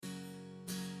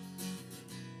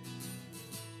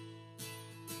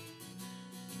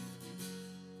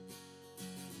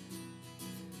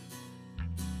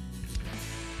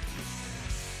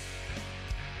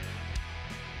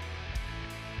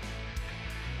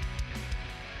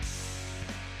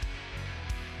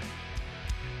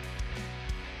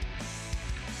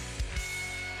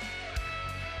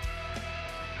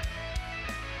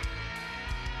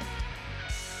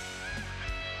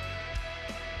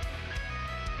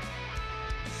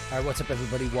All right, what's up,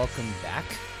 everybody? Welcome back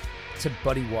to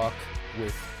Buddy Walk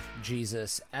with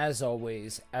Jesus. As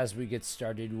always, as we get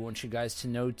started, we want you guys to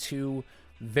know two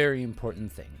very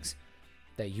important things: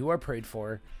 that you are prayed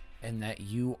for and that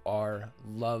you are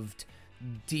loved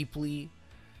deeply.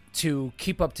 To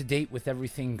keep up to date with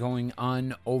everything going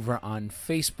on over on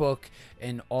Facebook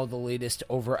and all the latest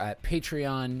over at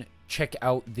Patreon, check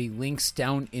out the links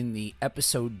down in the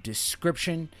episode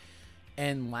description.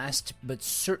 And last but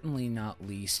certainly not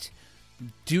least,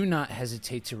 do not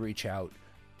hesitate to reach out.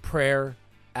 Prayer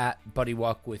at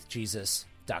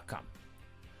buddywalkwithjesus.com.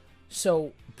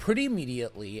 So pretty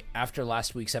immediately after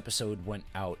last week's episode went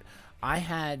out, I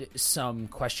had some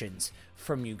questions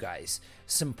from you guys,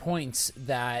 some points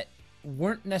that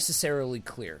weren't necessarily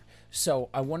clear. So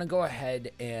I want to go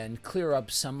ahead and clear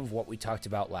up some of what we talked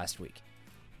about last week.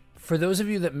 For those of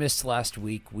you that missed last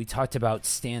week, we talked about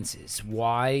stances,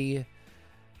 why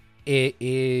it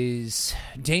is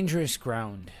dangerous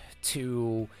ground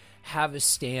to have a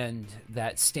stand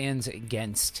that stands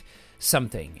against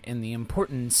something, and the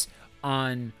importance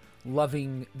on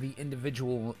loving the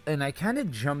individual. And I kind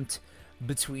of jumped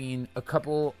between a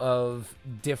couple of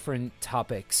different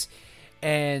topics,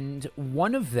 and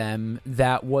one of them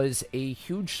that was a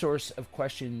huge source of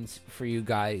questions for you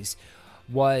guys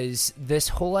was this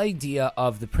whole idea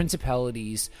of the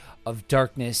principalities of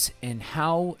darkness and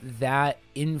how that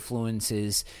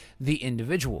influences the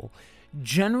individual.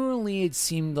 Generally, it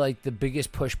seemed like the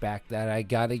biggest pushback that I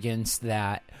got against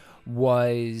that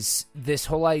was this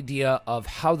whole idea of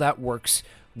how that works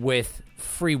with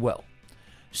free will.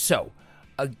 So,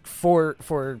 for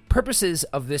purposes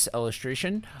of this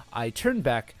illustration, I turn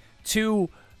back to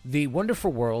the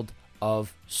wonderful world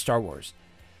of Star Wars.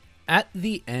 At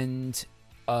the end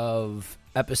of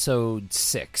Episode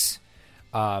 6,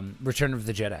 Return of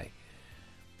the Jedi,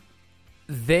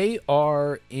 they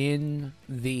are in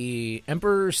the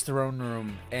Emperor's throne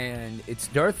room, and it's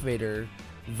Darth Vader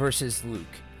versus Luke.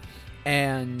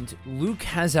 And Luke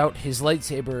has out his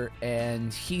lightsaber,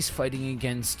 and he's fighting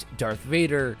against Darth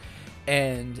Vader.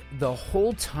 And the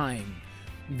whole time,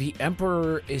 the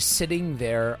Emperor is sitting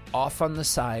there off on the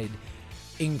side,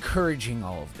 encouraging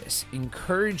all of this,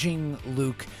 encouraging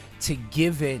Luke to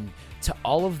give in to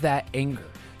all of that anger,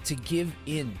 to give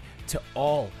in to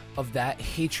all of that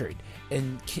hatred,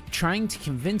 and trying to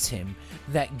convince him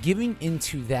that giving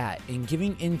into that and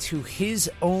giving into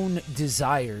his own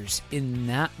desires in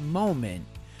that moment,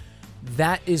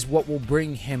 that is what will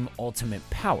bring him ultimate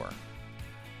power.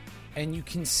 And you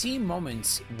can see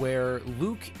moments where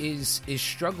Luke is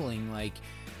struggling, like,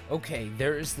 okay,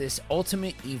 there is this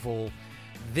ultimate evil.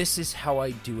 This is how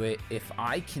I do it. If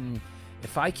I can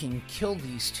kill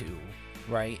these two,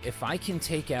 right? If I can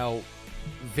take out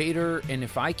Vader, and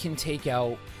if I can take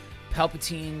out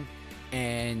Palpatine,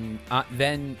 and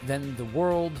then the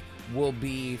world will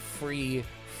be free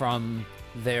from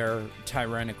their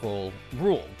tyrannical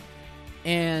rule.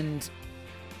 And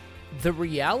the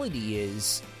reality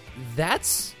is,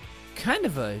 that's kind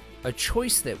of a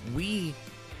choice that we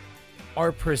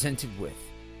are presented with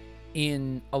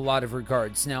in a lot of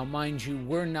regards. Now, mind you,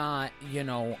 we're not,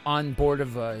 on board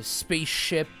of a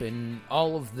spaceship and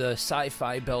all of the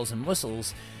sci-fi bells and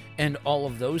whistles and all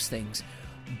of those things.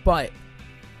 But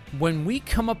when we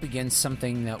come up against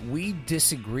something that we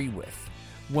disagree with,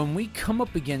 when we come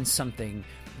up against something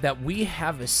that we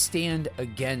have a stand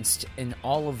against and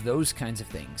all of those kinds of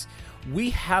things, we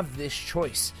have this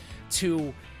choice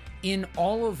to, in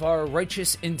all of our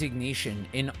righteous indignation,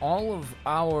 in all of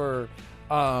our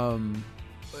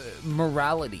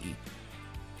morality,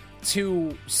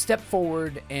 to step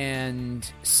forward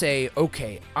and say,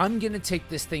 okay, I'm going to take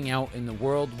this thing out and the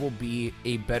world will be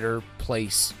a better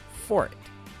place for it.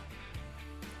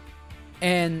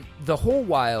 And the whole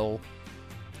while,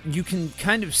 you can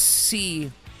kind of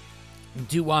see,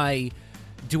 do I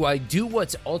do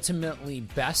what's ultimately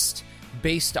best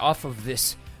based off of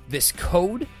this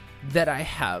code that I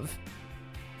have,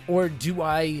 or do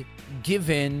I give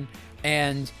in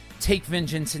and take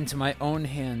vengeance into my own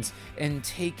hands and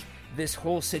take this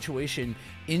whole situation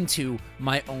into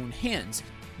my own hands?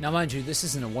 Now, mind you, this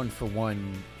isn't a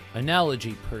one-for-one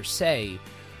analogy per se,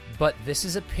 but this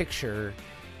is a picture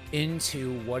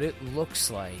into what it looks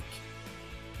like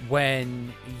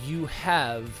when you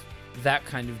have that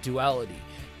kind of duality.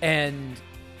 And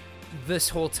this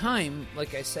whole time,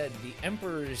 like I said, the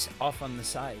Emperor's off on the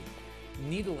side,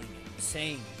 needling him,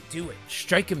 saying, do it,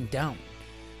 strike him down.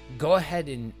 Go ahead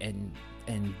and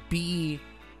be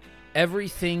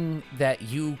everything that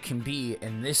you can be,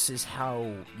 and this is how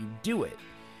you do it.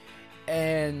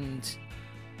 And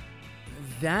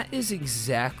that is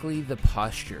exactly the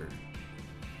posture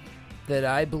that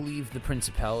I believe the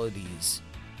principalities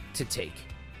to take.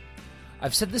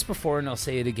 I've said this before, and I'll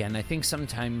say it again. I think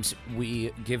sometimes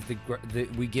we give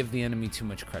the enemy too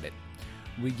much credit.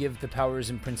 We give the powers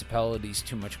and principalities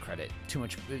too much credit. Too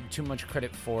much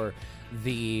credit for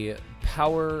the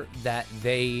power that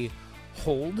they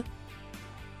hold.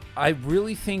 I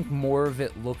really think more of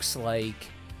it looks like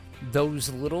those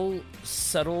little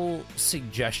subtle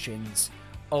suggestions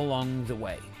along the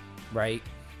way, right?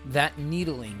 That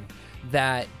needling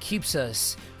that keeps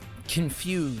us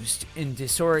confused and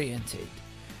disoriented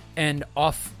and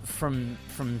off from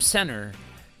center,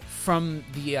 from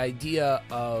the idea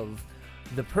of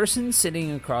the person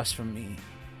sitting across from me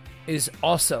is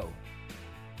also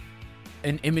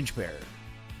an image bearer.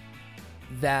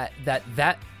 That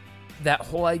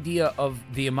whole idea of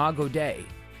the Imago Dei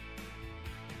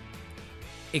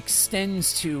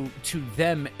extends to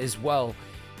them as well,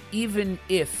 even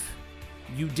if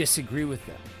you disagree with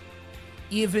them,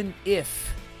 even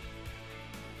if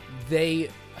they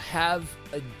have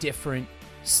a different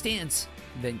stance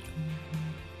than you.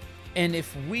 And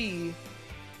if we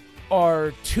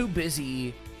are too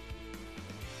busy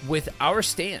with our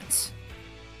stance,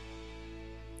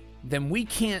 then we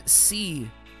can't see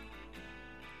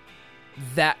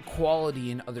that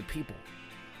quality in other people.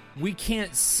 We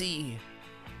can't see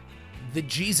the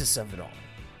Jesus of it all,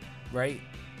 right?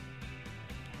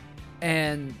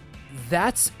 And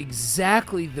that's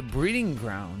exactly the breeding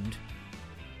ground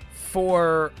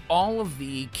for all of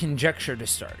the conjecture to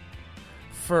start,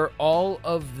 for all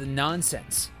of the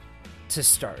nonsense to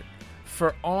start,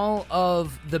 for all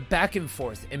of the back and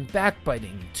forth and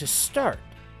backbiting to start.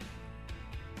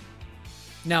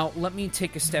 Now, let me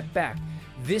take a step back.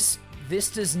 This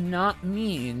does not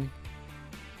mean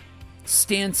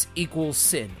stance equals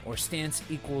sin or stance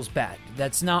equals bad.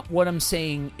 That's not what I'm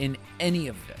saying in any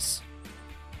of this.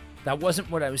 That wasn't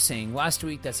what I was saying last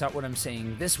week. That's not what I'm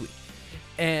saying this week.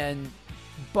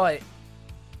 But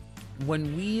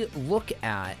when we look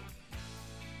at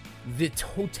the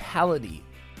totality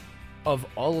of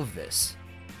all of this,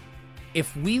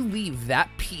 if we leave that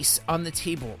piece on the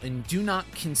table and do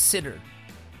not consider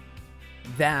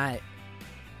that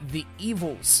the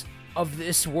evils of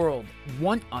this world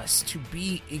want us to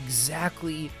be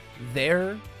exactly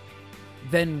there,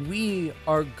 then we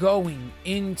are going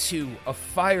into a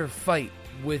firefight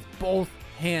with both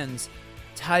hands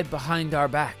tied behind our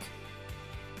back.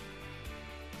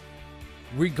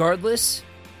 Regardless,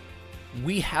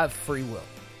 we have free will.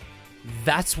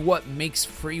 That's what makes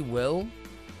free will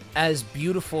as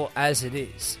beautiful as it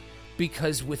is.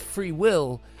 Because with free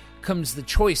will comes the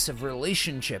choice of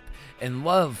relationship and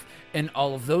love and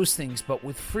all of those things. But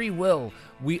with free will,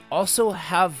 we also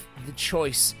have the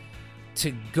choice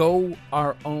to go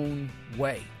our own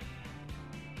way.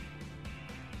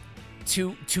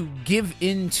 To give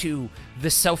into the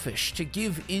selfish, to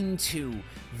give into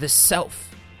the self.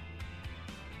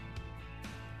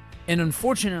 And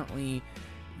unfortunately,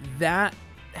 that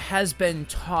has been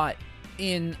taught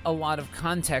in a lot of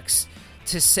contexts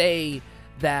to say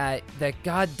that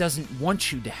God doesn't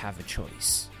want you to have a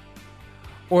choice.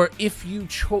 Or if you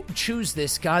choose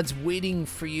this, God's waiting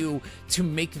for you to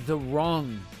make the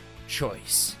wrong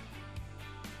choice.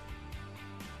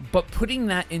 But putting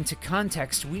that into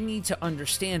context, we need to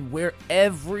understand where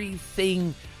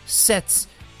everything sets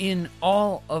in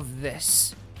all of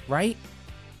this, right?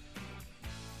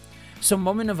 So,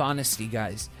 moment of honesty,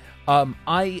 guys.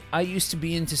 I used to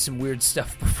be into some weird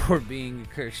stuff before being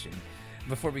a Christian,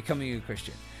 before becoming a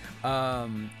Christian.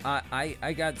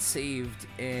 I got saved,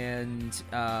 and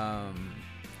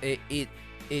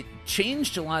it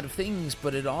changed a lot of things,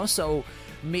 but it also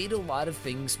made a lot of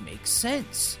things make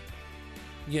sense.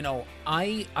 You know,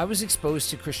 I was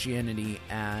exposed to Christianity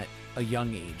at a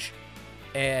young age,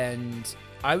 and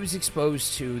I was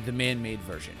exposed to the man-made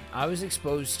version. I was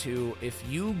exposed to, if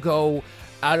you go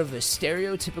out of a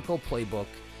stereotypical playbook,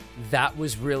 that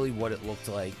was really what it looked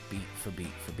like, beat for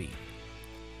beat for beat.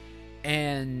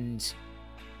 And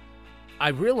I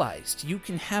realized you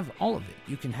can have all of it.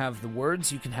 You can have the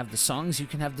words, you can have the songs, you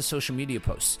can have the social media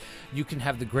posts, you can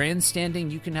have the grandstanding,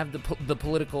 you can have the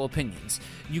political opinions.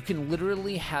 You can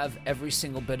literally have every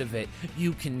single bit of it.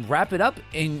 You can wrap it up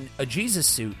in a Jesus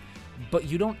suit, but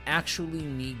you don't actually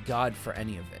need God for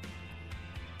any of it.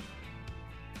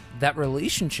 That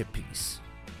relationship piece,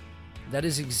 that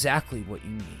is exactly what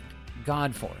you need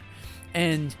God for.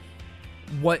 And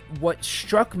what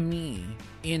struck me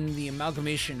in the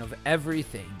amalgamation of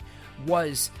everything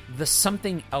was the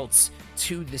something else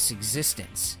to this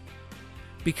existence.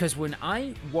 Because when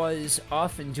I was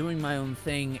off and doing my own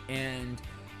thing and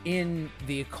in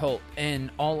the occult and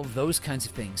all of those kinds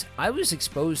of things, I was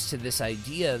exposed to this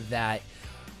idea that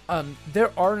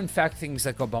there are, in fact, things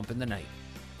that go bump in the night.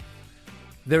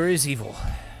 There is evil.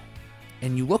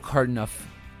 And you look hard enough,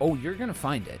 you're going to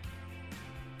find it.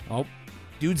 Oh,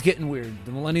 dude's getting weird.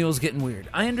 The millennial's getting weird.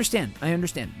 I understand.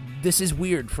 This is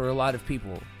weird for a lot of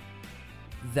people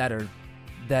that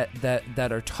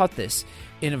are taught this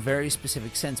in a very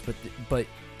specific sense. But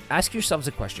ask yourselves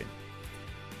a question.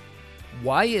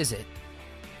 Why is it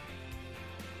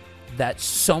that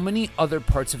so many other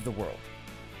parts of the world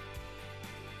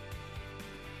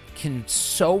can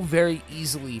so very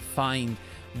easily find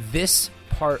this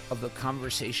part of the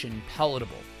conversation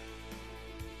palatable,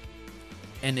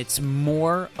 and it's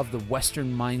more of the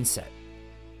Western mindset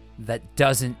that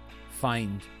doesn't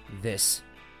find this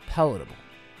palatable?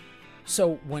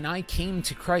 So when I came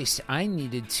to Christ, I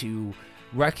needed to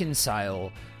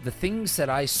reconcile the things that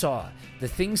I saw, the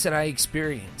things that I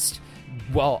experienced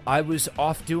while I was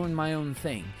off doing my own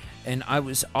thing, and I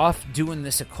was off doing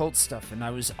this occult stuff, and I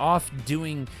was off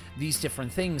doing these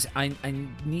different things. I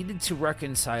needed to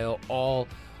reconcile all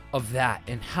of that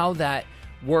and how that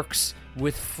works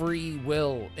with free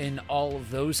will and all of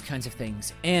those kinds of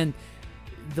things. And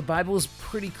the Bible is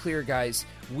pretty clear, guys.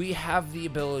 We have the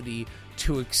ability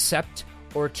to accept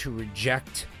or to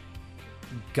reject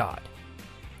God.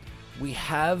 We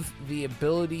have the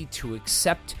ability to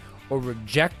accept or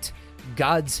reject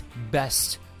God's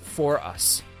best for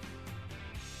us.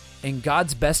 And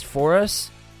God's best for us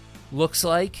looks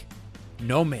like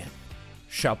no man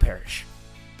shall perish.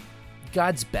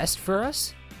 God's best for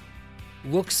us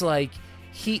looks like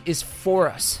He is for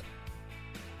us.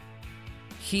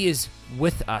 He is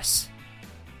with us.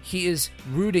 He is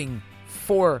rooting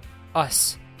for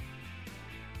us.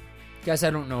 Guys,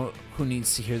 I don't know who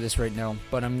needs to hear this right now,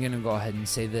 but I'm going to go ahead and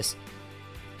say this.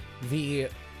 The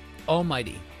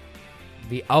Almighty,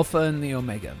 the Alpha and the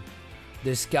Omega,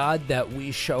 this God that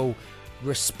we show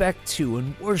respect to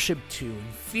and worship to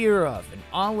and fear of and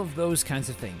all of those kinds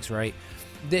of things, right?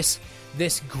 This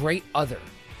great other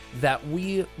that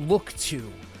we look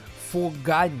to for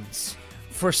guidance,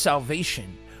 for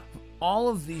salvation, all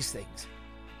of these things.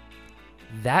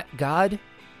 That God,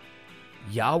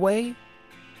 Yahweh,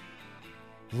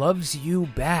 loves you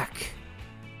back.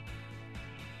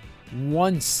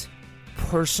 Wants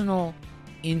personal,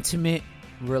 intimate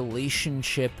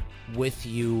relationship with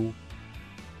you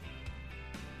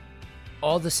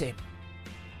all the same.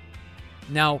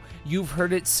 Now, you've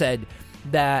heard it said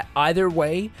that either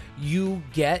way, you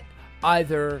get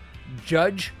either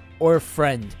judge or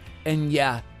friend. And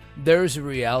yeah, there's a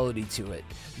reality to it.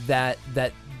 That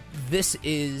this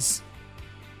is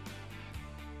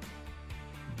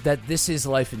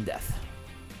life and death.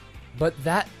 But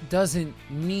that doesn't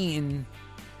mean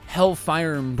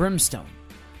hellfire and brimstone.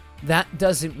 That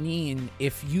doesn't mean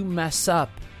if you mess up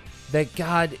that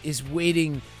God is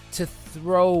waiting to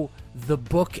throw the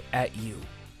book at you.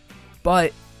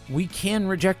 But we can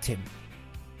reject Him.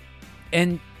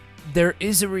 And there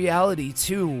is a reality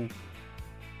to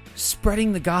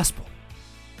spreading the gospel,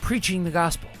 preaching the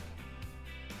gospel.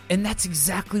 And that's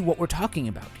exactly what we're talking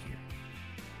about here.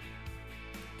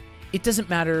 It doesn't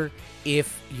matter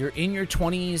if you're in your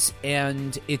 20s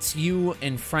and it's you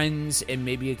and friends and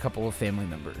maybe a couple of family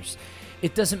members.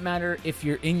 It doesn't matter if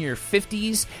you're in your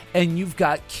 50s and you've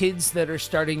got kids that are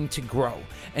starting to grow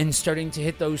and starting to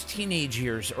hit those teenage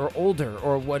years or older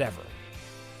or whatever.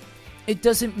 It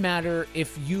doesn't matter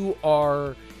if you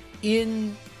are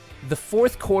in the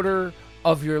fourth quarter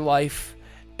of your life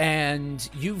and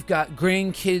you've got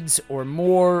grandkids or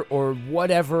more or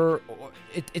whatever.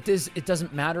 It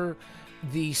doesn't matter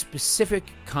the specific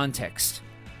context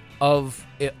of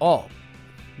it all.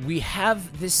 We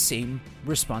have this same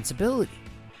responsibility.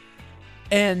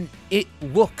 And it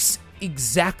looks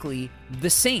exactly the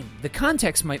same. The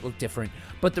context might look different,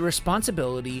 but the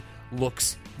responsibility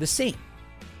looks the same.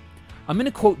 I'm going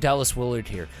to quote Dallas Willard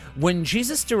here. When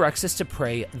Jesus directs us to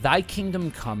pray, "Thy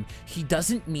kingdom come," He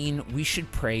doesn't mean we should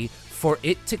pray for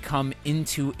it to come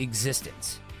into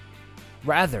existence.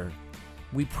 Rather,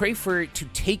 we pray for it to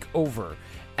take over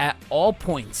at all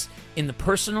points in the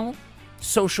personal,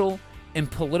 social, and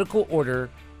political order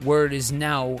where it is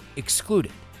now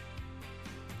excluded.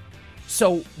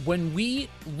 So when we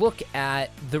look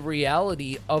at the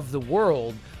reality of the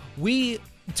world,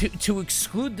 to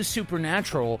exclude the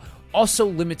supernatural also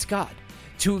limits God.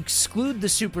 To exclude the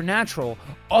supernatural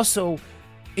also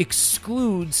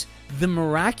excludes the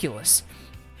miraculous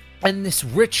and this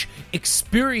rich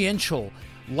experiential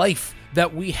life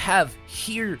that we have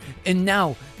here and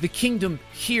now, the kingdom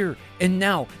here and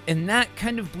now. And that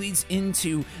kind of bleeds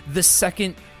into the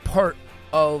second part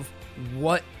of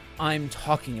what I'm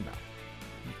talking about,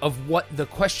 of what the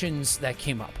questions that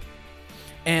came up.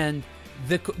 And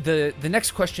the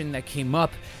next question that came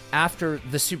up after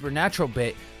the supernatural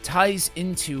bit ties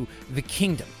into the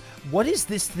kingdom. What is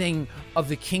this thing of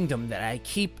the kingdom that I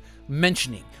keep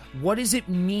mentioning? What does it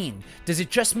mean? Does it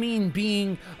just mean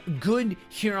being good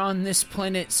here on this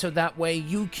planet so that way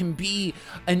you can be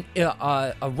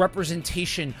a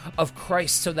representation of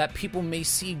Christ so that people may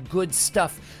see good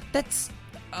stuff? That's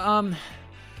kind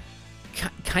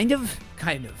of.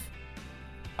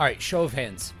 All right, show of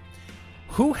hands.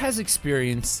 Who has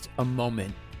experienced a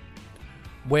moment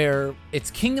where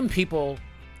it's kingdom people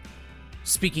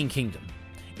speaking kingdom?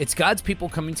 It's God's people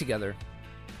coming together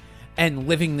and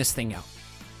living this thing out.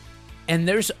 And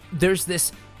there's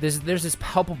this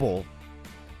palpable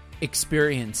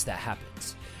experience that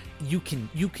happens. You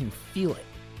can feel it,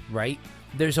 right?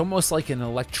 There's almost like an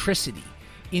electricity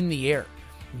in the air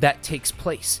that takes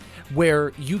place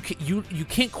where you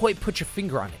can't quite put your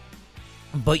finger on it,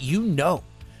 but you know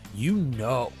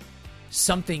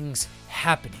something's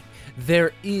happening.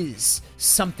 There is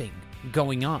something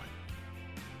going on.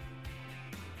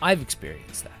 I've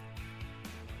experienced that.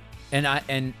 And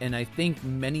I think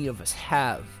many of us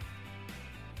have.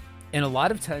 And a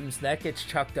lot of times that gets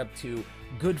chalked up to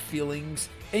good feelings.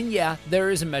 And yeah, there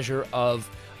is a measure of,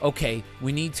 okay,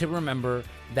 we need to remember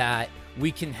that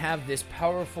we can have this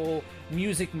powerful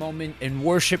music moment and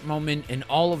worship moment and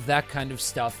all of that kind of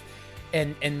stuff.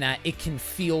 And that it can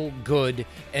feel good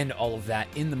and all of that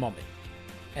in the moment.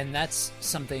 And that's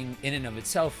something in and of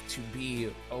itself to be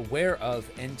aware of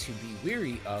and to be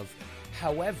weary of.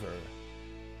 However,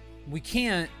 we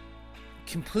can't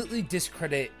completely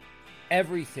discredit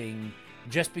everything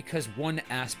just because one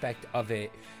aspect of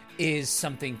it is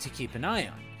something to keep an eye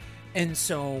on. And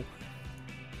so,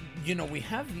 we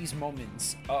have these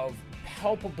moments of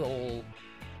palpable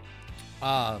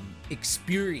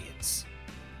experience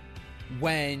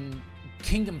when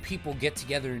kingdom people get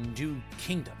together and do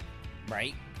kingdom,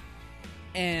 right?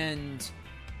 And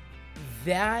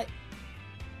that's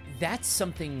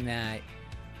something that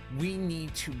we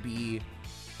need to be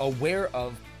aware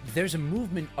of. There's a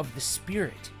movement of the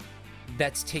Spirit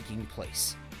that's taking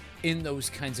place in those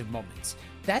kinds of moments.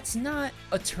 That's not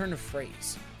a turn of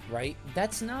phrase, right?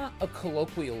 That's not a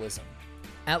colloquialism.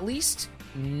 At least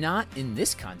not in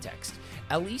this context.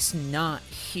 At least not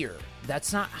here.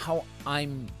 That's not how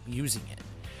I'm using it.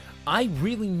 I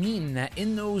really mean that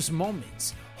in those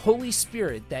moments, Holy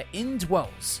Spirit that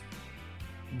indwells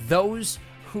those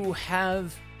who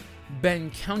have been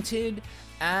counted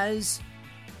as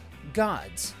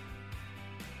gods,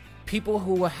 people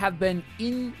who have been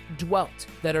indwelt,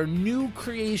 that are new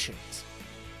creations.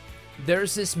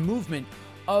 There's this movement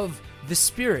of the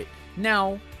Spirit.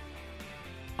 Now,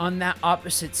 on that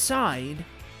opposite side,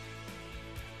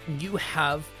 you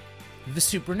have the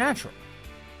supernatural.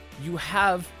 You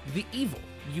have the evil.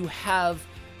 You have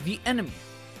the enemy.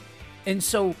 And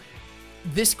so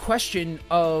this question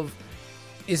of,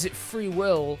 is it free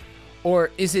will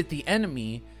or is it the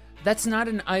enemy? That's not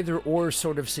an either or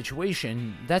sort of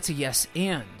situation. That's a yes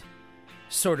and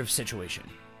sort of situation.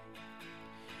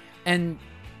 And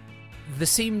the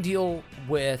same deal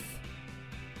with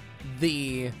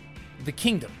the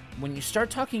kingdom. When you start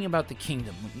talking about the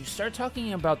kingdom, when you start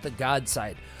talking about the God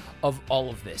side of all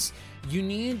of this, you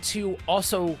need to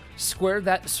also square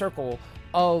that circle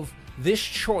of this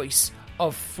choice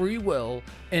of free will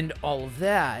and all of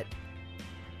that,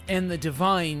 and the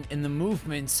divine and the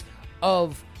movements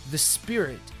of the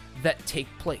Spirit that take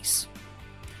place.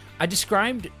 I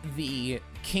described the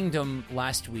kingdom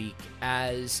last week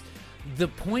as the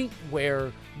point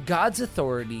where God's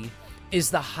authority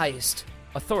is the highest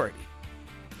authority.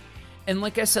 And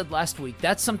like I said last week,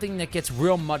 that's something that gets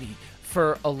real muddy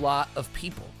for a lot of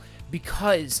people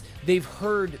because they've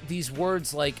heard these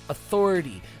words like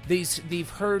authority. You've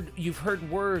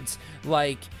heard words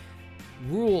like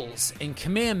rules and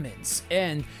commandments,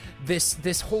 and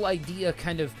this whole idea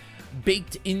kind of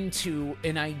baked into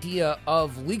an idea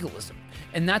of legalism.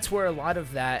 And that's where a lot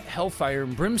of that hellfire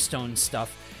and brimstone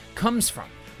stuff comes from.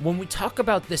 When we talk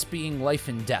about this being life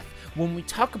and death, when we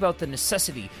talk about the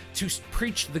necessity to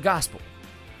preach the gospel,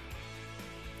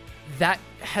 that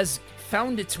has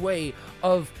found its way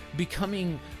of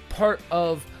becoming part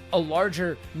of a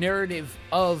larger narrative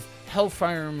of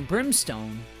hellfire and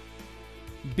brimstone,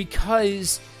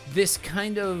 because this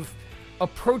kind of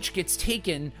approach gets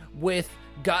taken with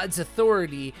God's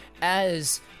authority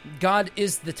as God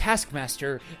is the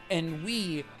taskmaster and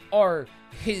we are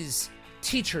his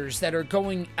teachers that are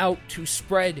going out to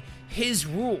spread his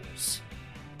rules.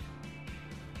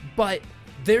 But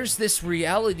there's this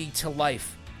reality to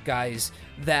life, guys,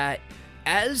 that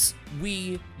as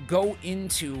we go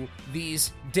into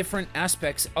these different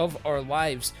aspects of our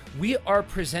lives, we are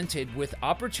presented with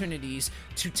opportunities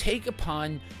to take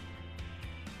upon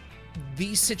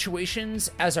these situations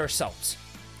as ourselves.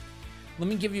 Let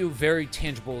me give you a very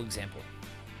tangible example.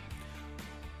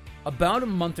 About a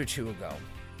month or two ago,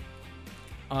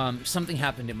 something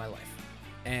happened in my life,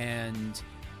 and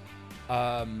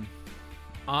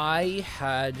I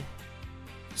had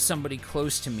somebody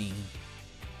close to me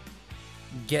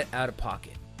get out of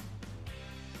pocket.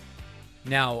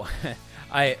 Now,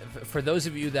 for those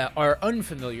of you that are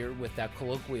unfamiliar with that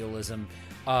colloquialism,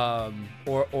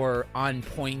 or on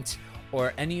point,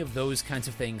 or any of those kinds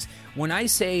of things, when I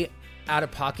say out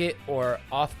of pocket or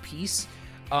off piece,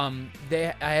 I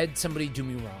had somebody do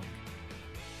me wrong.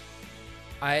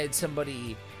 I had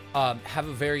somebody have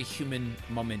a very human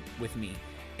moment with me,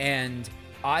 and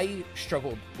I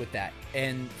struggled with that.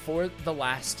 And for the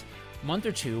last month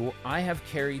or two, I have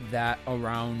carried that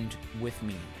around with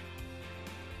me.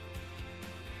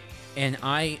 And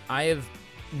I've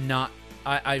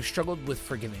struggled with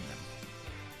forgiving them.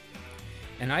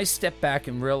 And I stepped back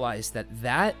and realized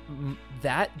that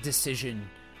decision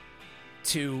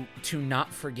to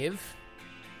not forgive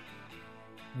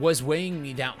was weighing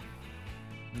me down.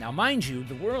 Now, mind you,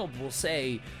 the world will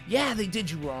say, yeah, they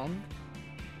did you wrong.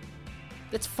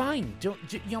 That's fine.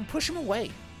 Don't push them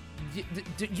away.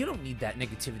 You don't need that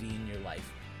negativity in your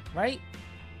life, right?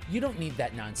 You don't need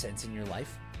that nonsense in your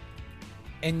life.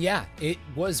 And yeah, it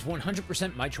was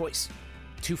 100% my choice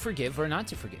to forgive or not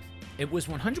to forgive. It was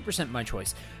 100% my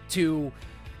choice to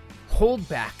hold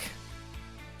back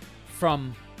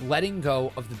from letting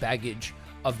go of the baggage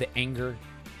of the anger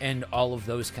and all of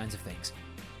those kinds of things.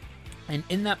 And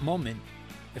in that moment,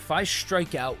 if I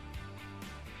strike out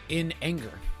in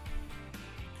anger,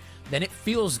 then it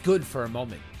feels good for a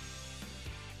moment.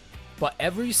 But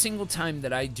every single time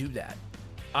that I do that,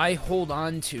 I hold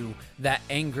on to that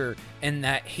anger and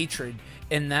that hatred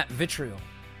and that vitriol.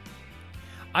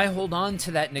 I hold on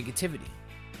to that negativity.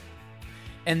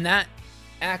 And that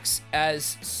acts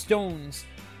as stones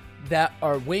that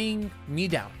are weighing me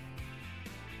down.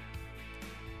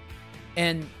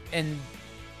 And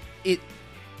it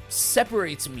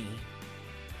separates me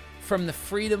from the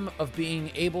freedom of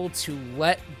being able to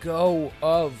let go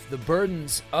of the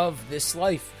burdens of this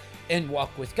life and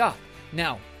walk with God.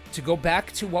 Now, to go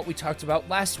back to what we talked about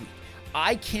last week,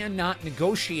 I cannot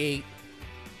negotiate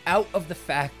out of the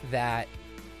fact that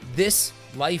this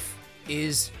life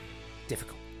is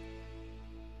difficult.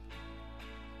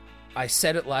 I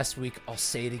said it last week, I'll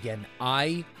say it again.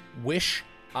 I wish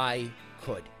I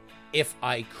could. If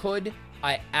I could,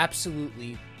 I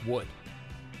absolutely would.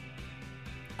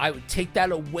 I would take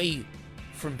that away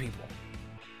from people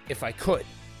if I could,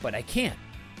 but I can't.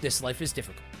 This life is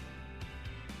difficult.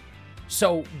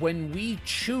 So when we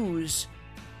choose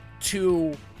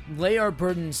to lay our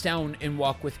burdens down and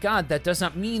walk with God, that does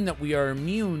not mean that we are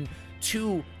immune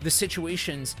to the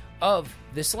situations of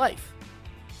this life.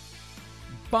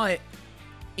 But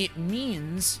it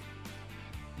means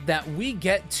that we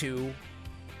get to,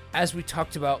 as we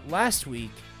talked about last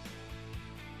week,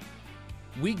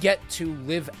 we get to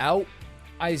live out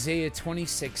Isaiah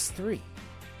 26:3.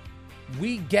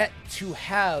 We get to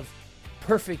have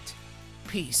perfect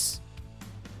peace.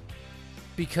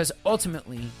 Because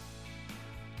ultimately,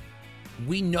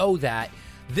 we know that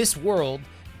this world,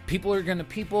 people are going to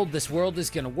people, this world is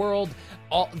going to world.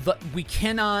 We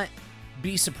cannot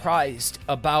be surprised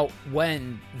about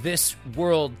when this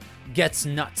world gets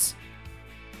nuts.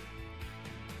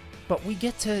 But we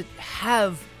get to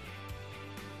have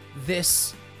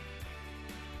this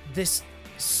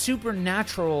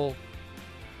supernatural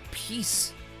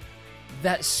peace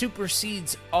that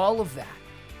supersedes all of that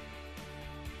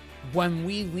when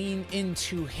we lean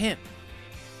into Him.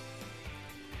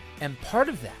 And part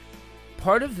of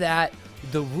that,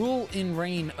 the rule and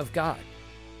reign of God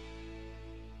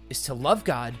is to love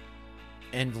God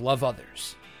and love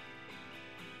others.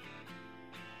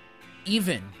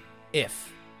 Even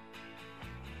if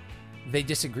they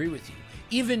disagree with you.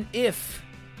 Even if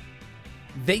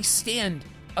they stand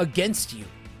against you.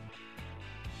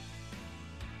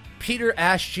 Peter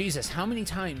asked Jesus, how many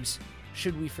times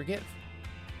should we forgive?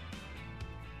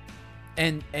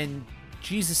 And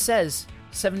Jesus says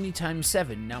 70 times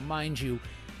 7. Now, mind you,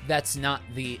 that's not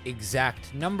the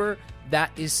exact number.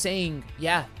 That is saying,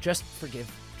 yeah, just forgive.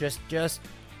 Just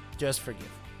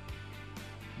forgive.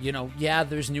 You know, yeah,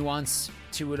 there's nuance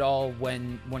to it all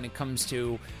when it comes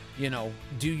to, you know,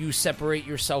 do you separate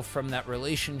yourself from that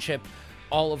relationship?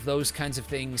 all of those kinds of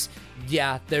things.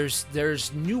 Yeah,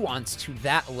 there's nuance to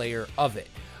that layer of it.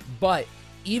 But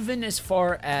even as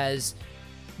far as,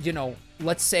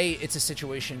 let's say it's a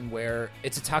situation where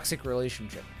it's a toxic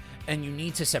relationship and you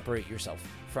need to separate yourself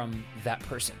from that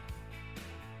person,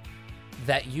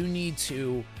 that you need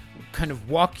to kind of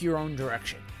walk your own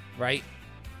direction, right?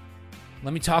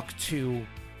 Let me talk to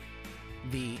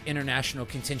the international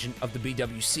contingent of the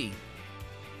BWC.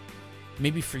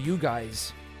 Maybe for you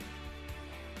guys,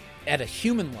 at a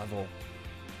human level,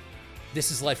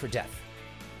 this is life or death.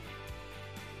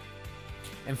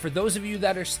 And for those of you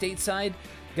that are stateside,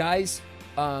 guys,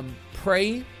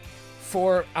 pray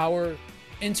for our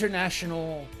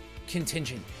international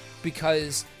contingent,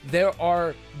 because there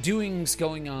are doings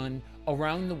going on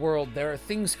around the world. There are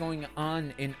things going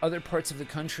on in other parts of the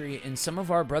country, and some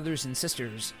of our brothers and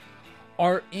sisters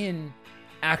are in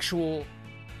actual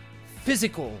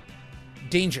physical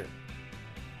danger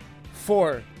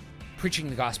for preaching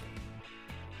the gospel.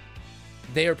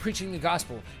 They are preaching the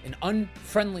gospel in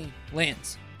unfriendly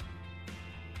lands,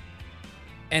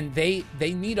 and they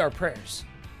need our prayers.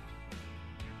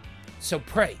 So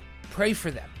pray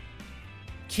for them.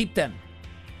 Keep them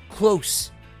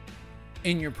close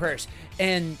in your prayers.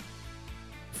 And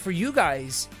for you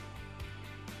guys,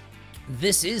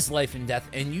 this is life and death,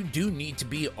 and you do need to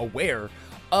be aware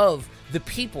of the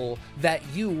people that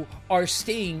you are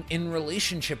staying in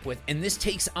relationship with. And this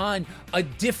takes on a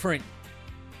different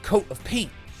coat of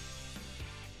paint.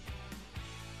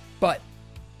 But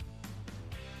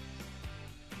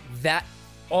that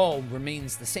all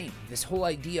remains the same. This whole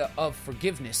idea of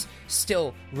forgiveness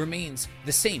still remains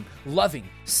the same. Loving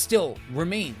still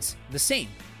remains the same.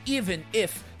 Even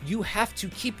if you have to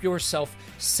keep yourself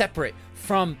separate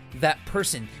from that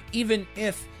person, even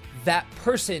if that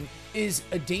person is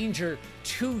a danger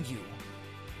to you,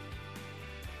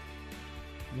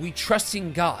 we trust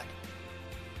in God.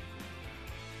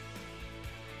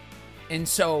 And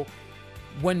so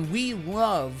when we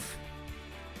love,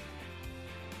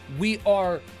 we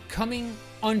are coming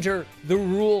under the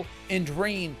rule and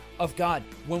reign of God.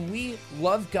 When we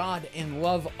love God and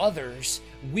love others,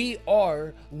 we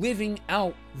are living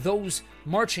out those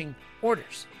marching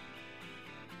orders.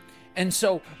 And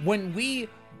so when we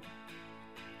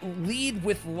lead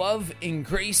with love and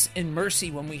grace and mercy,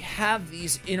 when we have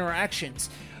these interactions,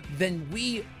 then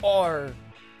we are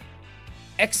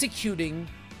executing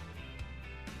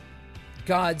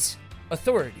God's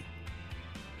authority.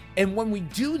 And when we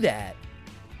do that,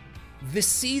 the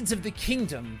seeds of the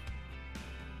kingdom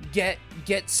get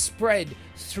spread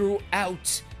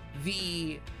throughout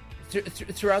the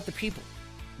people,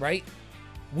 right?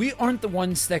 We aren't the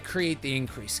ones that create the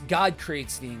increase. God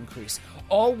creates the increase.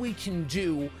 All we can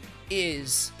do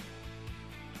is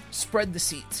spread the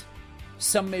seeds.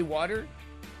 Some may water,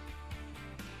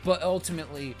 but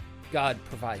ultimately God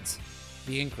provides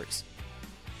the increase.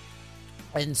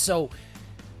 And so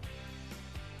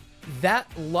that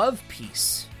love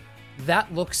piece,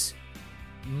 that looks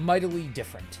mightily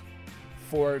different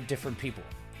for different people.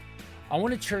 I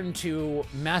want to turn to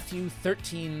Matthew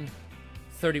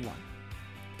 13:31.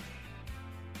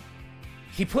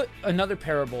 He put another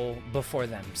parable before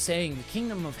them, saying, "The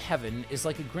kingdom of heaven is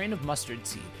like a grain of mustard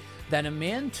seed that a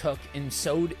man took and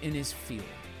sowed in his field.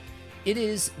 It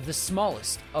is the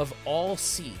smallest of all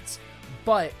seeds,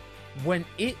 but when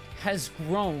it has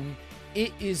grown,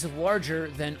 it is larger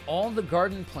than all the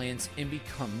garden plants and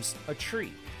becomes a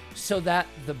tree, so that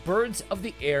the birds of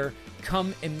the air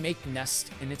come and make nests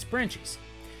in its branches."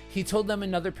 He told them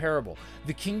another parable.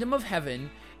 "The kingdom of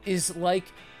heaven is like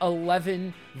a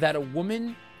leaven that a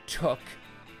woman took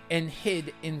and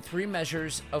hid in 3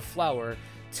 measures of flour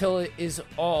till it is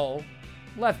all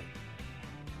leavened."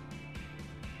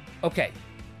 Okay,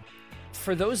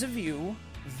 for those of you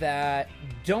that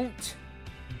don't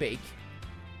bake,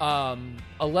 a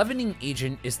leavening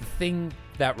agent is the thing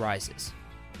that rises,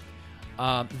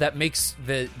 that makes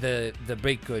the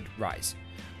baked good rise.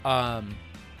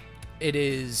 It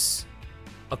is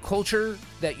a culture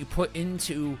that you put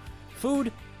into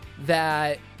food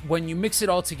that when you mix it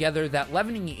all together, that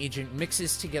leavening agent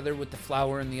mixes together with the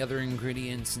flour and the other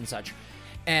ingredients and such.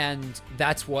 And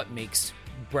that's what makes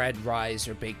bread rise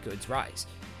or baked goods rise.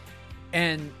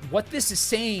 And what this is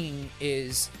saying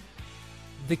is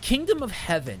the kingdom of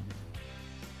heaven,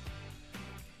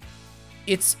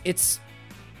 it's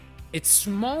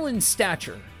small in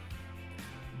stature,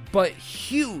 but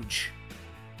huge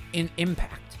in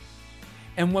impact.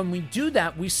 And when we do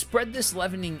that, we spread this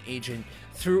leavening agent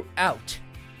throughout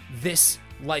this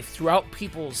life, throughout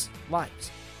people's lives.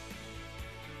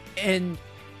 And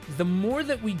the more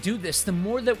that we do this, the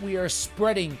more that we are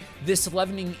spreading this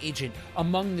leavening agent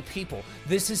among the people.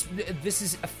 This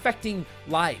is affecting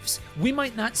lives. We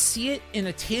might not see it in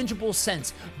a tangible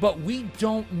sense, but we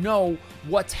don't know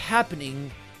what's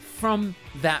happening from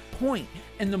that point.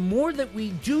 And the more that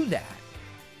we do that,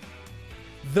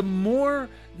 the more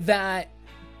that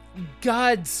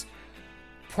God's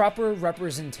proper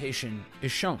representation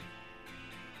is shown.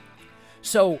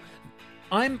 So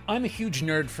I'm a huge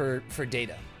nerd for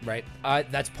data, right?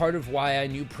 That's part of why I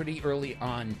knew pretty early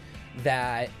on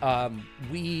that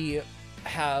we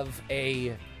have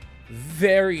a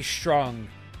very strong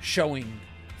showing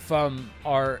from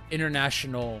our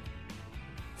international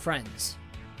friends.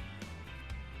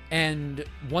 And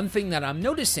one thing that I'm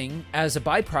noticing as a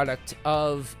byproduct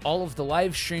of all of the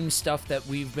live stream stuff that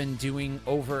we've been doing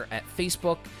over at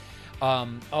Facebook,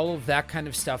 all of that kind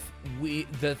of stuff,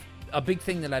 a big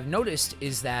thing that I've noticed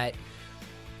is that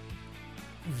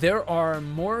there are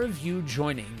more of you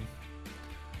joining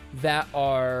that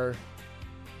are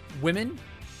women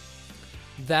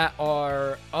that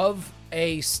are of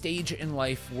a stage in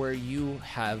life where you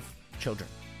have children,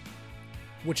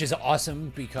 which is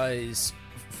awesome because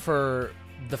for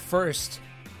the first,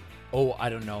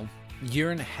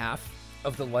 year and a half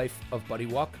of the life of Buddy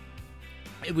Walk,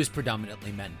 it was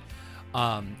predominantly men.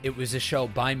 It was a show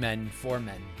by men for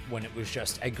men when it was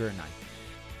just Edgar and I.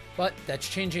 But that's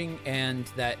changing, and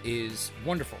that is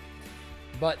wonderful.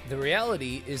 But the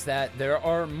reality is that there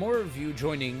are more of you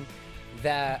joining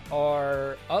that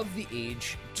are of the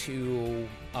age to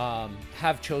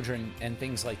have children and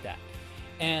things like that.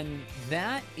 And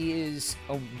that is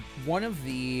one of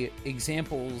the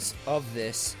examples of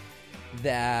this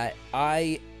that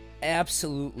I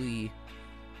absolutely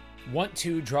want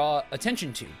to draw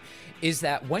attention to, is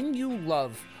that when you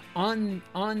love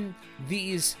on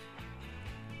these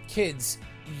kids,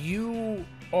 you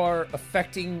are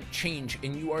affecting change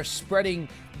and you are spreading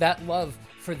that love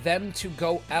for them to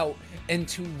go out and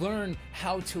to learn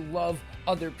how to love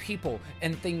other people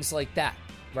and things like that.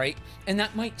 Right? And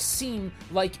that might seem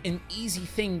like an easy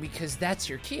thing because that's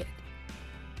your kid.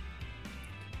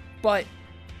 But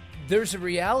there's a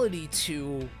reality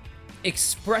to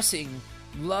expressing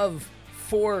love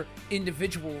for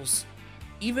individuals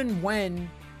even when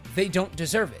they don't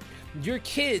deserve it. Your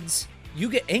kids, you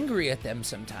get angry at them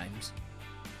sometimes,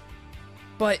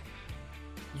 but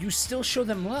you still show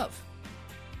them love.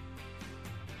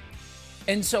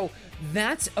 And so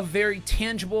that's a very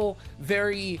tangible,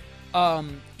 very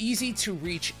easy to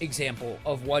reach example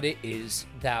of what it is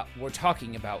that we're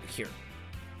talking about here.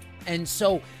 And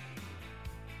so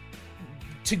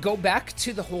to go back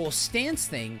to the whole stance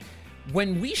thing,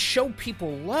 when we show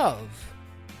people love,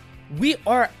 we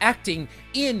are acting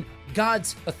in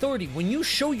God's authority. When you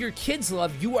show your kids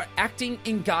love, you are acting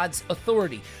in God's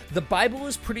authority. The Bible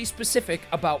is pretty specific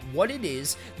about what it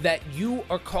is that you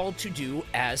are called to do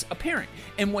as a parent.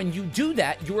 And when you do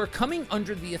that, you are coming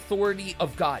under the authority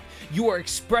of God. You are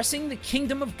expressing the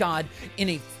kingdom of God in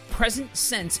a present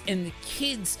sense, and the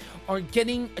kids are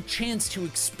getting a chance to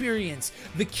experience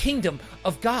the kingdom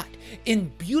of God.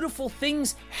 And beautiful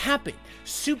things happen.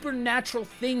 Supernatural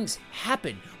things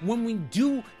happen when we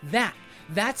do that.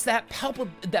 That's that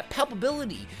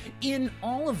palpability in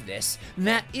all of this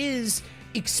that is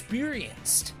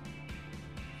experienced.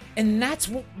 And that's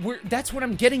what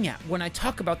I'm getting at when I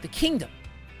talk about the kingdom.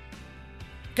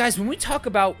 Guys, when we talk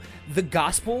about the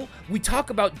gospel, we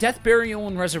talk about death, burial,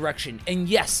 and resurrection. And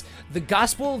yes, the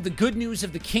gospel, the good news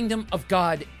of the kingdom of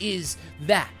God is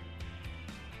that.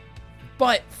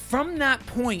 But from that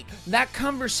point, that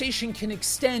conversation can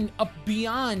extend up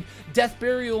beyond death,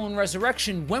 burial, and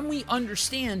resurrection when we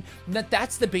understand that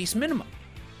that's the base minimum.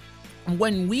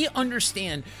 When we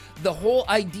understand the whole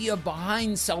idea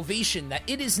behind salvation, that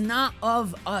it is not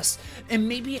of us, and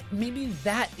maybe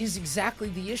that is exactly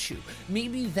the issue.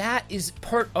 Maybe that is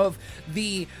part of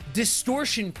the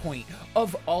distortion point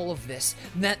of all of this,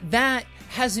 that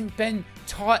hasn't been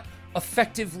taught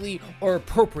effectively or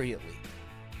appropriately.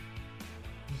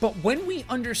 But when we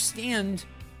understand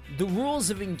the rules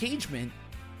of engagement,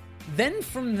 then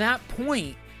from that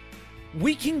point,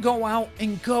 we can go out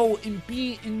and go and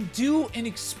be and do and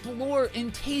explore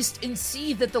and taste and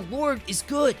see that the Lord is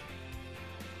good.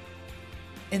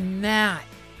 And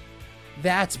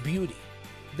that's beauty.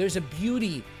 There's a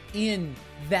beauty in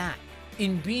that,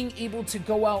 in being able to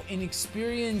go out and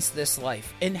experience this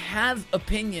life and have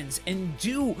opinions and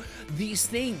do these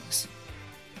things,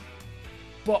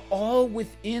 but all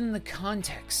within the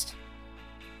context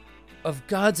of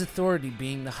God's authority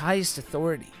being the highest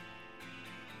authority.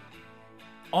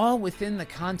 All within the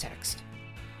context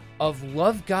of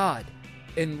love God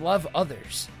and love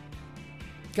others.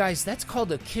 Guys, that's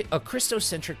called a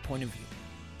Christocentric point of view.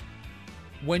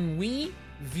 When we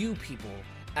view people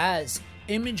as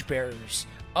image bearers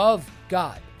of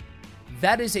God,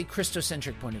 that is a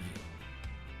Christocentric point of view.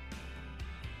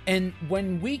 And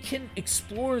when we can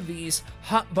explore these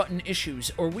hot button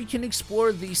issues, or we can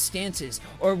explore these stances,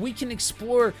 or we can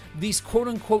explore these quote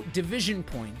unquote division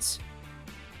points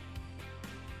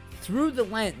through the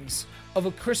lens of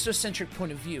a Christocentric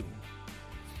point of view,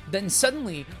 then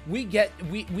suddenly we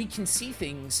can see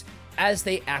things as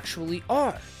they actually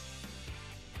are.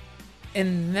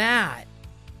 And that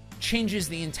changes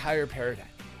the entire paradigm.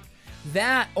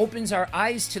 That opens our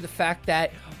eyes to the fact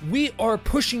that we are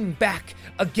pushing back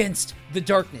against the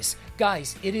darkness.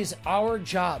 Guys, it is our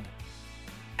job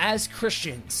as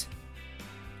Christians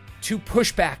to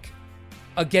push back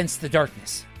against the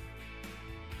darkness.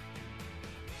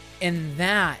 And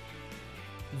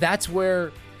that's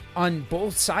where, on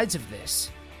both sides of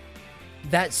this,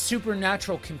 that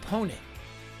supernatural component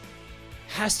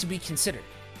has to be considered.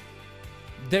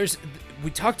 We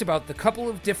talked about the couple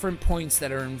of different points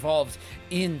that are involved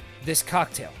in this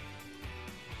cocktail.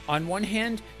 On one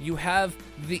hand, you have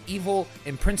the evil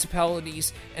and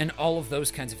principalities and all of those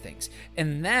kinds of things.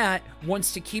 And that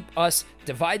wants to keep us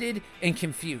divided and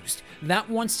confused. That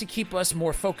wants to keep us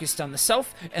more focused on the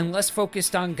self and less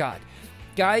focused on God.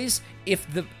 Guys,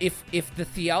 if the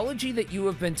theology that you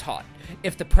have been taught,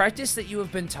 if the practice that you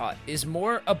have been taught is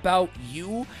more about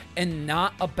you and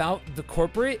not about the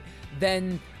corporate,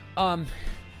 then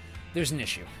there's an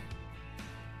issue.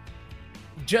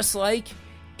 Just like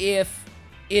if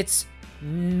it's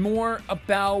more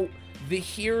about the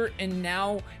here and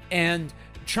now and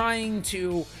trying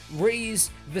to raise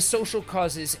the social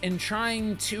causes and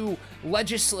trying to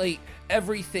legislate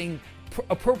everything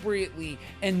appropriately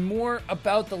and more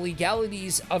about the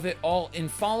legalities of it all and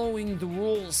following the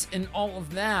rules and all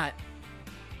of that,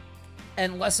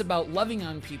 and less about loving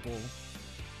on people,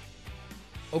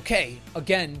 okay,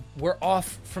 again, we're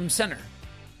off from center.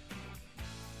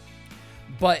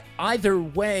 But either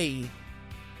way,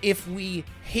 if we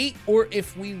hate or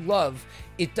if we love,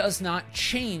 it does not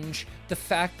change the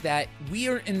fact that we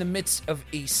are in the midst of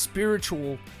a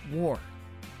spiritual war.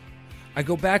 I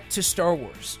go back to Star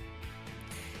Wars.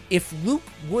 If Luke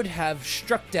would have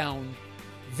struck down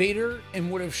Vader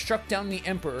and would have struck down the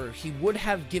Emperor, he would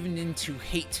have given in to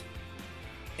hate.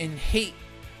 And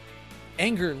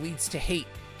anger leads to hate.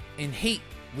 And hate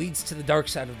leads to the dark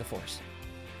side of the Force.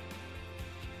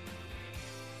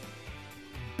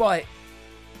 But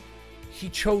he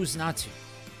chose not to.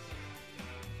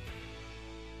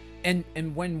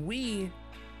 And when we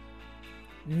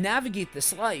navigate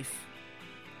this life,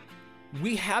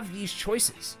 we have these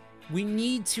choices. We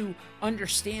need to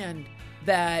understand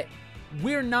that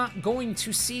we're not going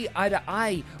to see eye to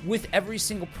eye with every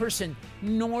single person,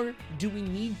 nor do we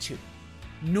need to.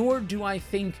 Nor do I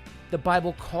think the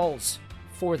Bible calls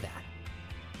for that.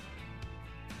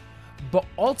 But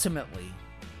ultimately,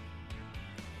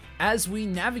 as we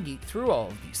navigate through all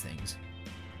of these things,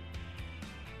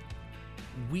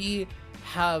 we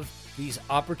have these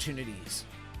opportunities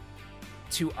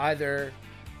to either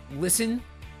listen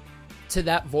to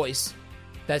that voice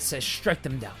that says, strike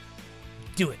them down.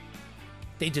 Do it.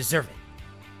 They deserve it.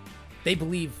 They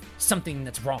believe something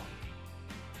that's wrong.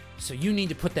 So you need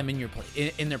to put them in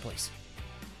their place.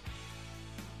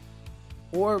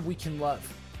 Or we can love.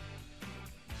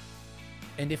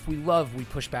 And if we love, we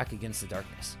push back against the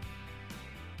darkness.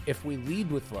 If we lead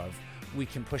with love, we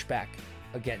can push back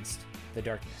against the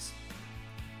darkness.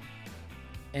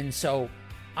 And so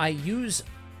I use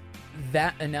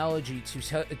that analogy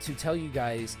to tell you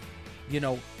guys, you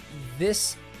know,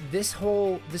 this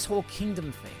whole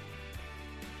kingdom thing,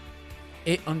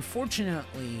 it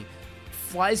unfortunately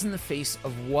flies in the face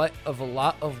of a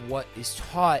lot of what is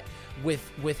taught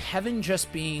with heaven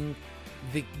just being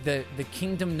the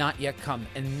kingdom not yet come,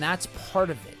 and that's part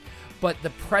of it. But the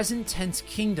present tense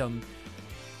kingdom,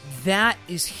 that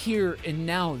is here and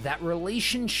now. That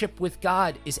relationship with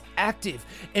God is active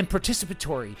and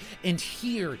participatory and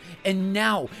here and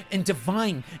now and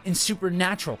divine and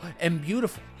supernatural and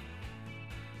beautiful.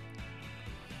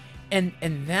 And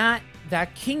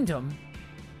that kingdom,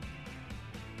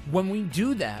 when we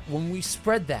do that, when we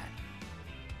spread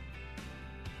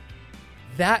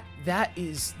that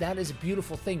is a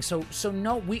beautiful thing. So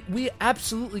no, we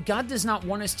absolutely, God does not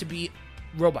want us to be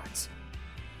robots.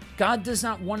 God does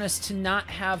not want us to not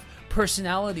have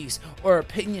personalities or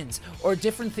opinions or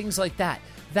different things like that.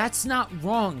 That's not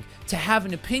wrong to have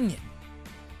an opinion.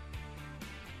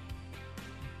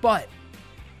 But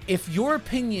If your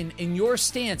opinion and your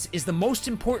stance is the most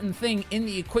important thing in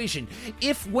the equation,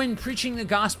 if when preaching the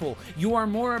gospel, you are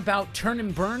more about turn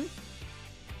and burn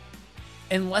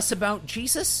and less about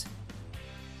Jesus,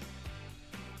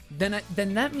 then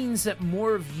that means that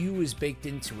more of you is baked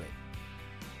into it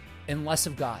and less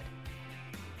of God.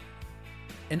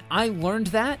 And I learned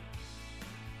that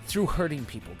through hurting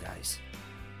people, guys.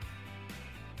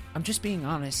 I'm just being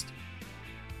honest.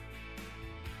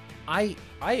 I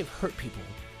have hurt people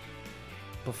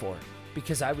before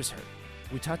because I was hurt.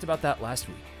 We talked about that last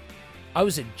week. I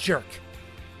was a jerk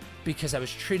because I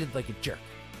was treated like a jerk.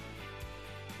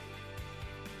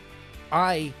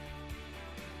 I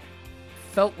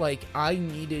felt like I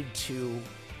needed to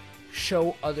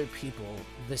show other people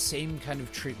the same kind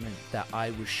of treatment that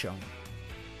I was shown.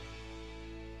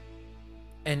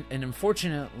 And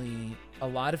unfortunately, a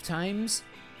lot of times,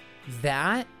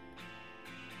 that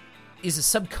is a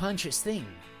subconscious thing.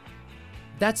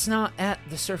 That's not at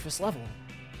the surface level.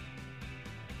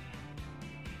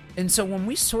 And so when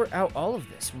we sort out all of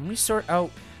this, when we sort out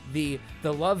the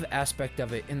love aspect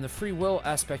of it, in the free will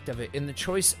aspect of it, in the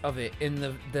choice of it, in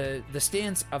the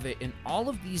stance of it, in all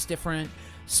of these different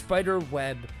spider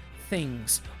web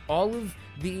things, all of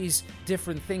these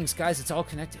different things, guys, it's all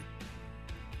connected.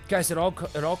 Guys, it all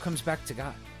comes back to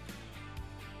God.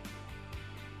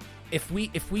 If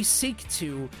we seek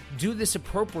to do this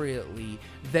appropriately,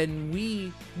 then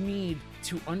we need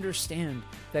to understand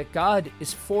that God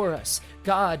is for us.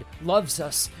 God loves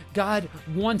us. God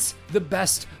wants the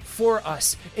best for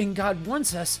us. And God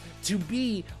wants us to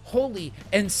be holy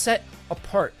and set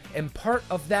apart. And part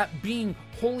of that being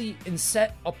holy and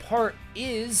set apart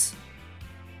is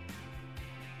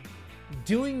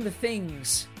doing the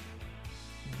things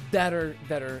that are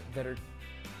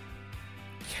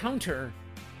counter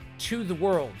to the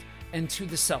world and to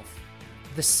the self.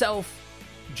 The self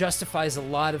justifies a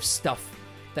lot of stuff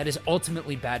that is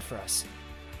ultimately bad for us.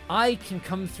 I can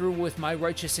come through with my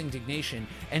righteous indignation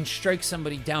and strike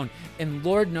somebody down, and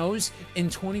Lord knows, in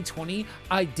 2020,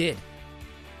 I did.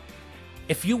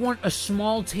 If you want a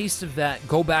small taste of that,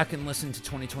 go back and listen to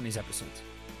 2020's episodes.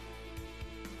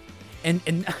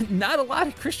 And not a lot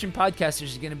of Christian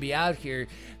podcasters are going to be out here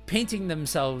painting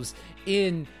themselves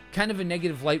in kind of a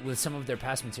negative light with some of their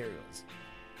past materials.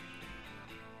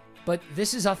 But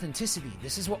this is authenticity.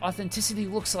 This is what authenticity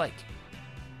looks like.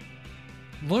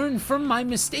 Learn from my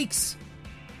mistakes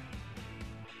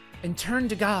and turn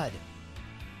to God.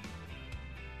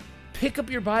 Pick up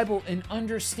your Bible and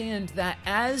understand that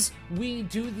as we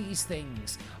do these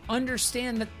things,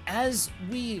 understand that as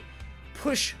we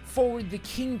push forward the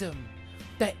kingdom,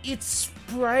 that it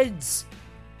spreads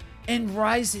and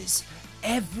rises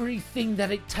everything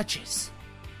that it touches.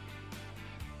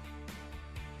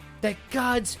 That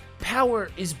God's power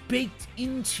is baked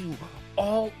into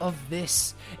all of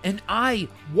this. And I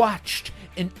watched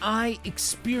and I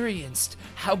experienced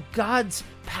how God's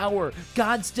power,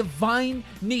 God's divine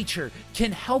nature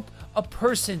can help a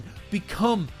person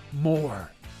become more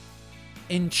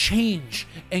and change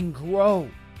and grow.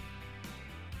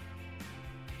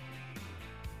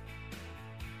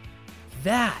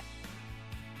 That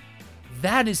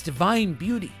is divine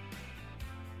beauty.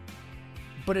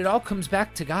 But it all comes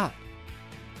back to God.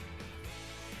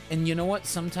 And you know what?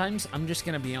 Sometimes, I'm just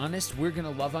going to be honest, we're going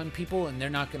to love on people and they're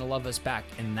not going to love us back.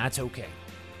 And that's okay.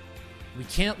 We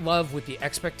can't love with the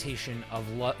expectation of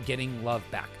getting love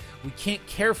back. We can't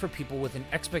care for people with an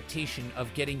expectation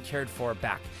of getting cared for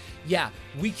back. Yeah,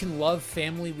 we can love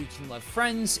family, we can love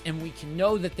friends, and we can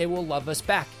know that they will love us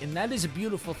back. And that is a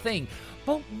beautiful thing.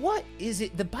 But what is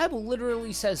it? The Bible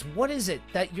literally says, what is it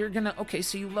that you're going to... Okay,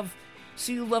 so you love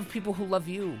people who love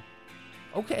you.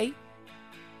 Okay.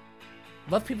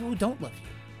 Love people who don't love you.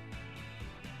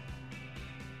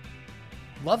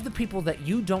 Love the people that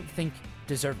you don't think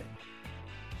deserve it.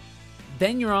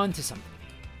 Then you're on to something.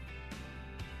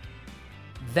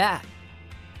 That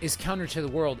is counter to the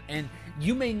world. And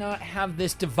you may not have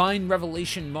this divine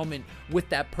revelation moment with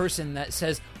that person that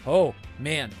says, oh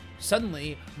man,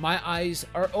 suddenly my eyes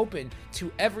are open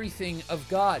to everything of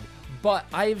God. But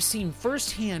I have seen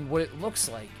firsthand what it looks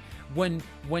like when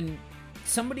one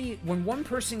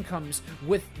person comes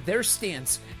with their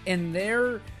stance and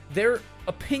their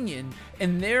opinion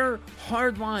and their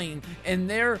hard line and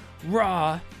their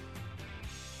raw,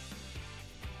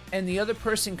 and the other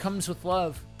person comes with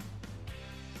love,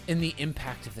 and the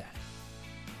impact of that.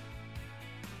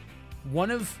 One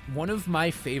of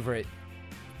my favorite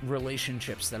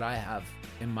relationships that I have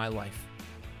in my life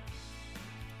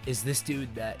is this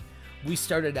dude that we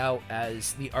started out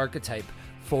as the archetype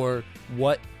for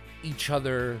what each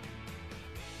other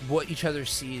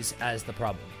sees as the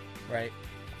problem, right?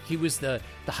 He was the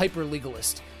hyper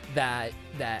legalist that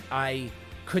I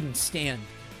couldn't stand.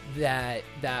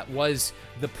 That was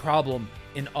the problem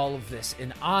in all of this.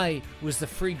 And I was the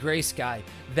free grace guy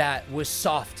that was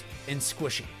soft and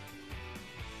squishy.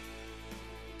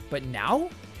 But now,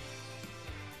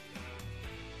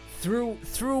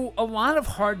 through a lot of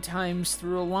hard times,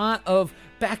 through a lot of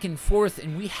back and forth,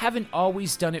 and we haven't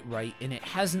always done it right, and it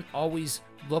hasn't always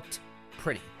looked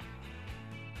pretty.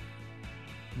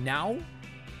 Now,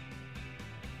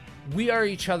 we are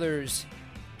each other's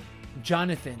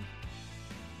Jonathan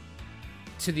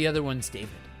to the other one's David.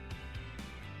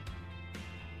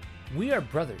 We are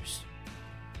brothers.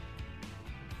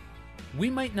 We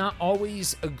might not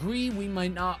always agree, we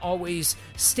might not always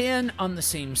stand on the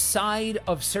same side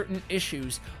of certain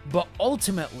issues, but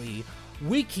ultimately,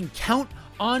 we can count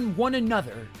on one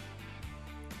another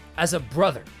as a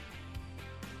brother.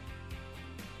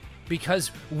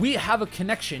 Because we have a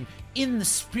connection in the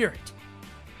Spirit,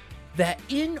 that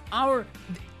in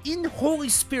Holy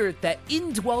Spirit that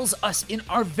indwells us in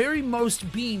our very most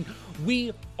being,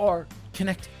 we are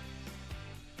connected.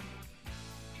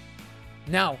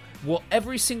 Now, will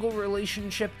every single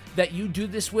relationship that you do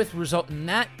this with result in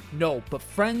that? No. But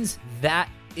friends, that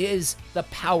is the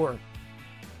power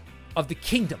of the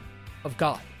kingdom of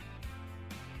God.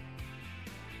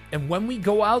 And when we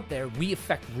go out there, we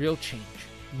affect real change.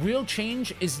 Real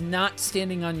change is not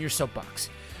standing on your soapbox.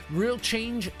 Real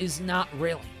change is not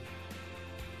railing.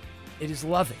 It is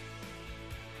loving.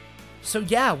 So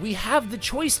yeah, we have the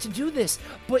choice to do this,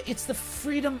 but it's the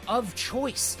freedom of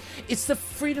choice. It's the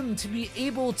freedom to be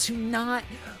able to not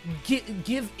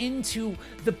give into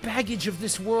the baggage of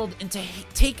this world and to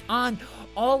take on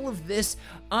all of this.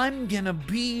 I'm gonna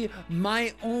be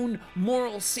my own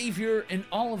moral savior and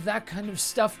all of that kind of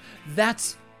stuff.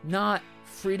 That's not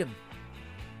freedom.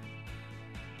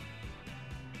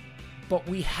 But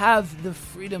we have the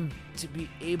freedom to be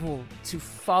able to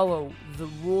follow the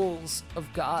rules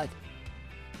of God,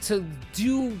 to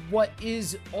do what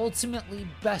is ultimately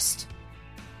best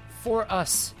for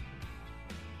us.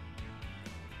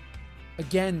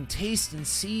 Again, taste and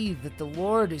see that the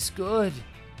Lord is good.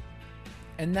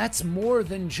 And that's more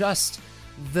than just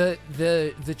the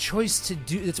choice to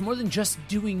do. It's more than just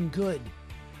doing good.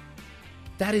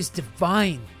 That is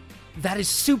divine. That is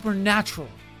supernatural.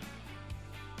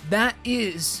 That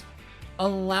is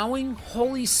allowing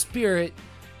Holy Spirit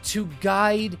to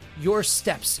guide your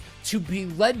steps, to be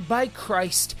led by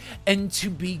Christ, and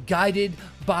to be guided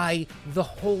by the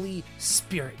Holy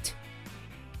Spirit.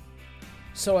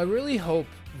 So I really hope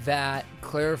that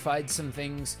clarified some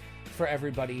things for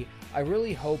everybody. I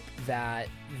really hope that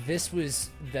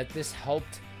this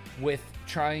helped with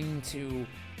trying to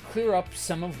clear up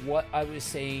some of what I was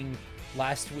saying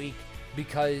last week.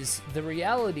 Because the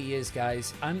reality is,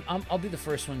 guys, I'll be the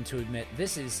first one to admit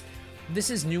this is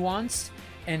nuanced,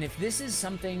 and if this is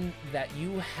something that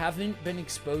you haven't been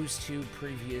exposed to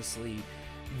previously,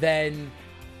 then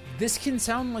this can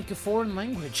sound like a foreign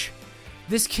language.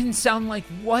 This can sound like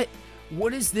what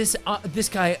is this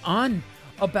guy on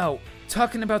about?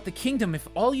 Talking about the kingdom. If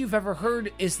all you've ever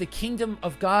heard is the kingdom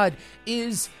of God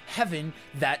is heaven,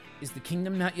 that is the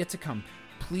kingdom not yet to come.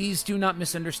 Please do not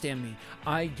misunderstand me.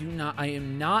 I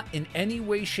am not in any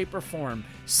way, shape, or form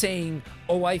saying,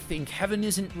 oh, I think heaven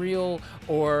isn't real,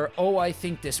 or oh, I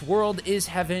think this world is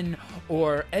heaven,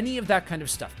 or any of that kind of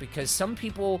stuff. Because some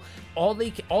people, all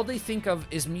they think of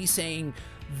is me saying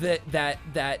that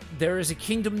there is a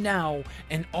kingdom now,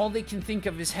 and all they can think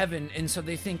of is heaven, and so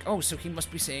they think, oh, so he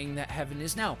must be saying that heaven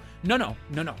is now. No.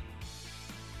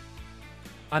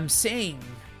 I'm saying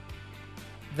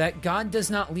that God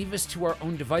does not leave us to our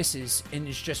own devices and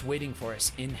is just waiting for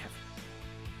us in heaven.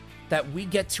 That we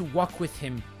get to walk with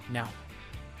him now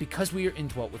because we are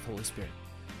indwelt with Holy Spirit.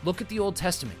 Look at the Old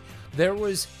Testament. There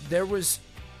was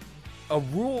a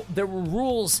rule, there were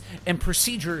rules and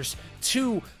procedures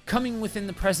to coming within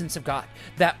the presence of God,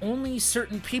 that only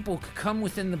certain people could come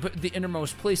within the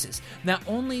innermost places, that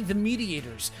only the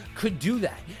mediators could do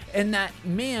that, and that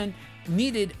man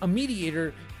needed a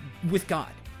mediator with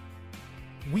God.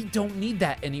 We don't need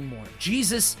that anymore.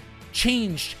 Jesus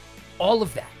changed all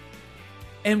of that.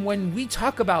 And when we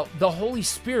talk about the Holy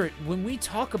Spirit, when we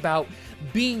talk about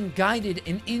being guided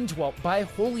and indwelt by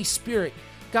Holy Spirit,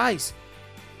 guys,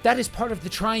 that is part of the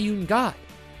triune God.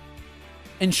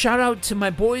 And shout out to my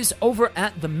boys over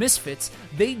at the Misfits.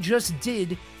 They just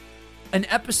did an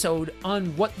episode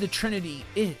on what the Trinity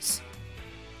is,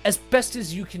 as best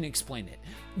as you can explain it.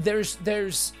 There's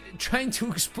trying to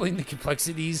explain the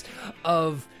complexities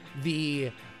of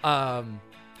the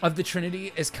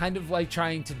Trinity is kind of like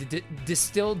trying to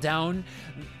distill down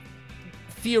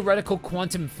theoretical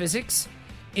quantum physics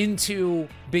into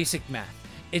basic math.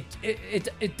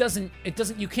 It doesn't,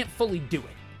 you can't fully do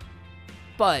it.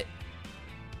 But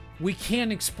we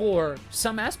can explore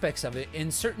some aspects of it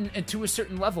to a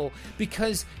certain level,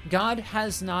 because God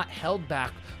has not held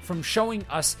back from showing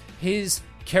us his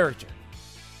character.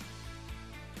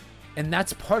 And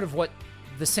that's part of what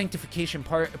the sanctification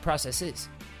process is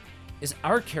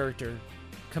our character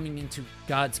coming into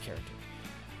God's character.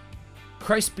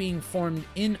 Christ being formed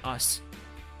in us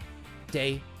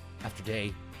day after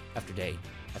day after day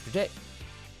after day.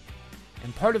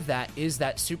 And part of that is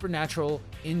that supernatural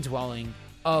indwelling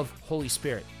of Holy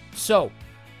Spirit. So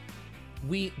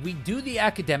we do the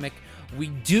academic, we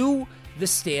do the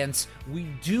stance, we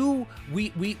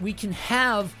can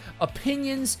have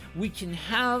opinions, we can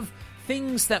have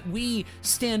things that we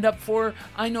stand up for.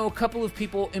 I know a couple of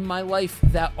people in my life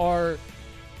that are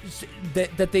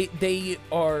they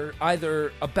are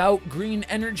either about green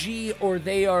energy, or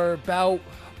they are about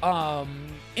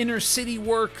inner city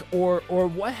work, or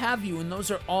what have you, and those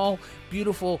are all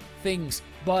beautiful things,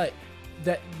 but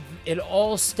that it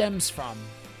all stems from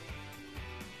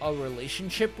a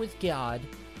relationship with God,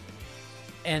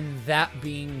 and that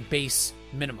being base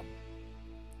minimum,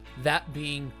 that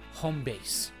being home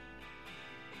base.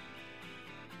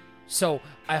 So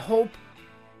I hope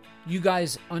you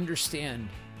guys understand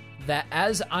that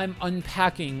as I'm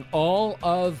unpacking all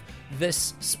of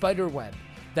this spider web,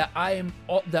 that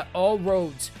all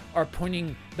roads are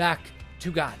pointing back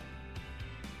to God.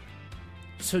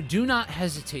 So do not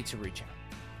hesitate to reach out.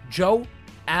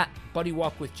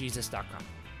 joe@buddywalkwithjesus.com.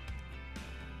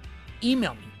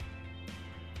 Email me.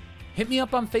 Hit me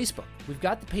up on Facebook. We've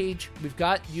got the page. We've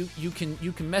got you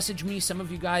can message me. Some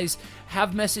of you guys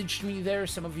have messaged me there.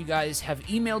 Some of you guys have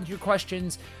emailed your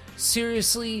questions.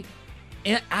 Seriously,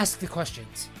 ask the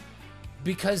questions.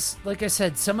 Because, like I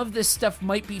said, some of this stuff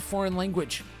might be foreign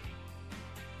language.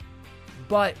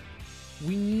 But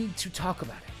we need to talk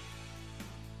about it.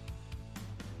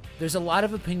 There's a lot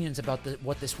of opinions about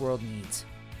what this world needs.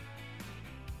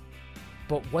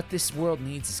 But what this world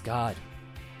needs is God.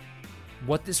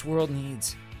 What this world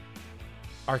needs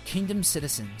are kingdom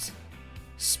citizens,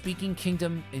 speaking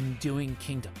kingdom and doing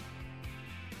kingdom,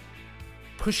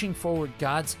 pushing forward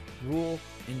God's rule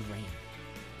and reign.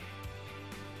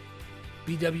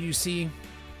 BWC,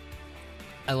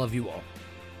 I love you all.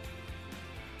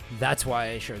 That's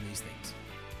why I share these things.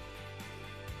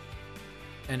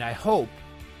 And I hope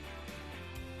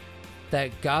that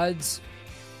God's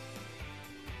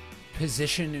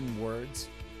position in words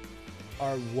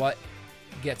are what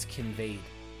gets conveyed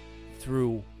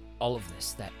through all of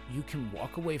this, that you can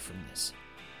walk away from this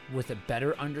with a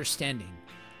better understanding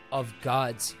of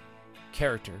God's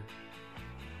character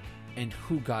and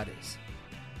who God is.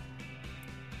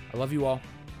 I love you all.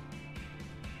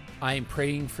 I am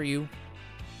praying for you.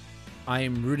 I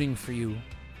am rooting for you.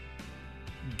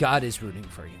 God is rooting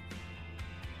for you.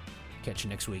 Catch you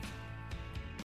next week.